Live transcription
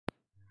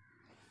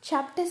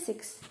Chapter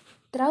 6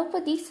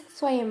 Draupadi's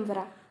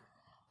Swayamvara.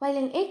 While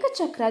in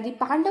Ekachakra, the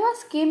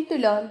Pandavas came to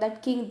learn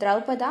that King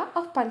Draupada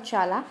of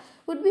Panchala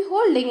would be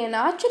holding an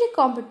archery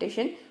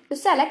competition to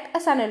select a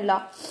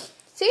son-in-law.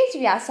 Sage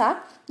Vyasa,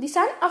 the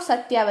son of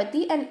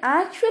Satyavati and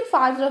actual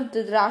father of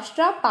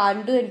Dhritarashtra,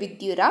 Pandu and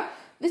Vidyura,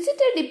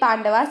 visited the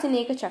Pandavas in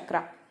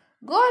Ekachakra.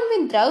 Go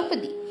on with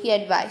Draupadi, he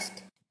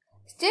advised.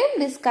 Still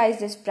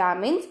disguised as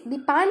Brahmins, the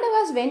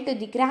Pandavas went to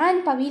the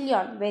grand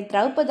pavilion where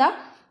Draupada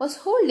was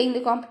holding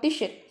the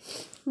competition.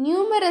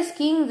 Numerous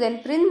kings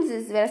and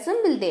princes were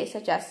assembled there,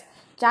 such as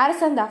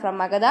Jarasandha from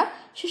Magadha,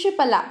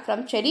 Shishupala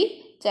from Chari,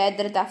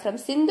 Jayadratha from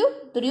Sindhu,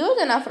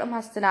 Duryodhana from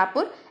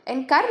Hastinapur,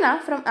 and Karna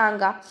from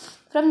Anga.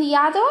 From the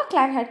Yadava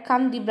clan had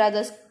come the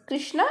brothers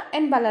Krishna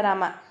and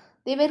Balarama.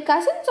 They were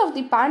cousins of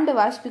the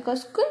Pandavas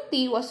because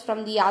Kunti was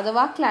from the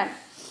Yadava clan.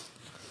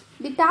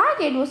 The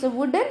target was a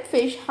wooden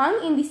fish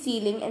hung in the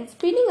ceiling and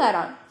spinning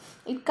around.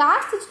 It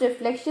cast its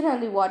reflection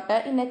on the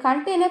water in a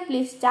container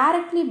placed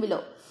directly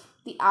below.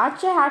 The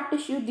archer had to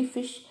shoot the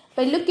fish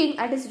by looking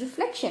at its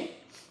reflection.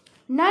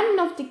 None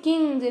of the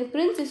kings and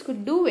princes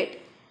could do it.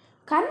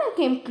 Karna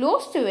came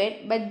close to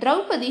it, but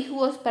Draupadi, who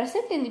was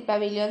present in the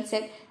pavilion,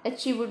 said that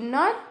she would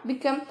not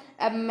become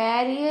a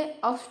marrier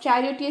of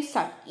charioteer's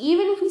son,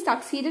 even if he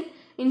succeeded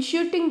in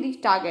shooting the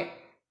target.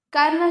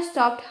 Karna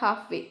stopped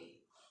halfway.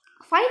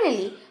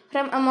 Finally,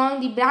 from among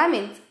the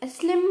Brahmins, a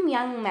slim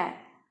young man,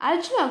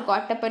 Arjuna,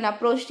 got up and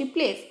approached the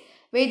place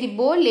where the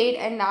bow laid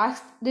and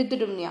asked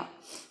Dhritarumna,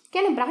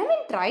 "Can a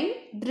Brahmin try?"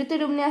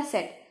 Dhritarumna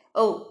said,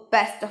 "Oh,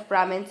 best of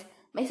Brahmins,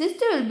 my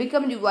sister will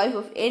become the wife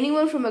of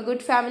anyone from a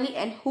good family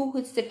and who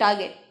hits the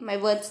target. My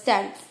word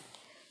stands."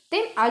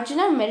 Then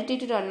Arjuna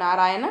meditated on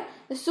Narayana,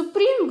 the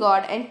supreme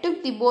god, and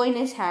took the bow in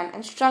his hand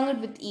and strung it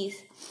with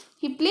ease.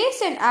 He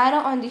placed an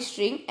arrow on the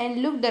string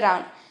and looked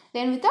around.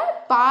 Then,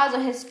 without pause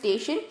or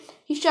hesitation,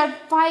 he shot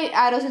 5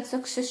 arrows in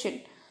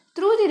succession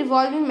through the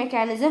revolving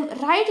mechanism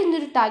right into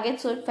the target,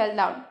 so it fell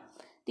down.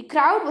 The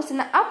crowd was in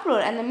an uproar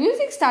and the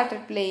music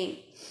started playing.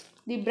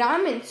 The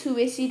Brahmins who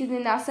were seated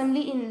in the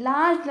assembly in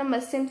large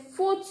numbers sent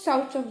forth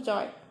shouts of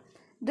joy.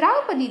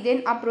 Draupadi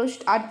then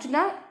approached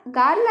Arjuna,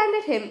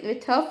 garlanded him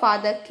with her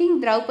father,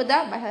 King Draupada,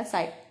 by her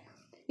side.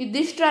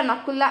 Yudhishthira,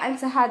 Nakula and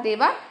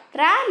Sahadeva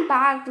ran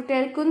back to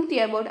tell Kunti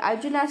about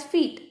Arjuna's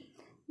feat.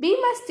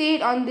 Bhima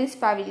stayed on this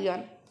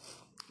pavilion.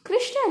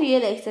 Krishna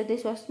realized that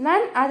this was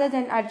none other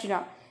than Arjuna,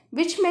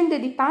 which meant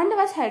that the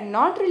Pandavas had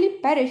not really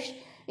perished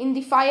in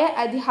the fire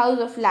at the house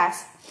of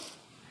Las.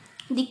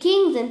 The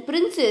kings and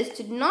princes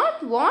did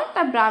not want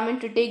a Brahmin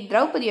to take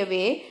Draupadi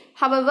away.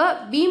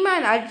 However, Bhima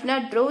and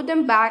Arjuna drove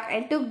them back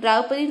and took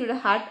Draupadi to the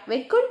hut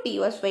where Kunti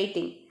was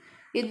waiting.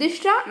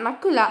 Yudhishthira,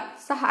 Nakula,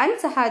 and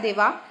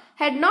Sahadeva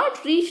had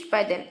not reached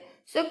by then,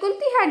 so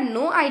Kunti had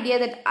no idea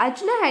that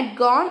Arjuna had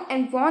gone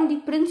and won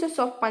the princess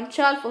of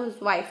Panchal for his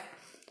wife.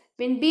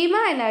 When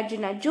Bhima and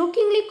Arjuna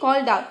jokingly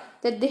called out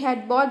that they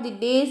had bought the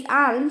day's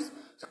alms,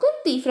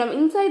 Kunti from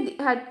inside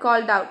had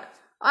called out,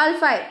 "All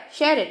 5,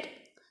 share it."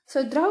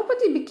 So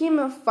Draupadi became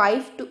a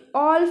wife to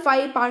all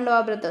 5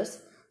 Pandava brothers.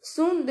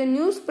 Soon the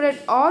news spread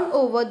all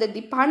over that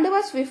the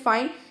Pandavas were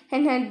fine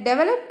and had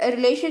developed a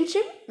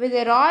relationship with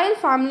the royal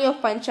family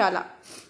of Panchala.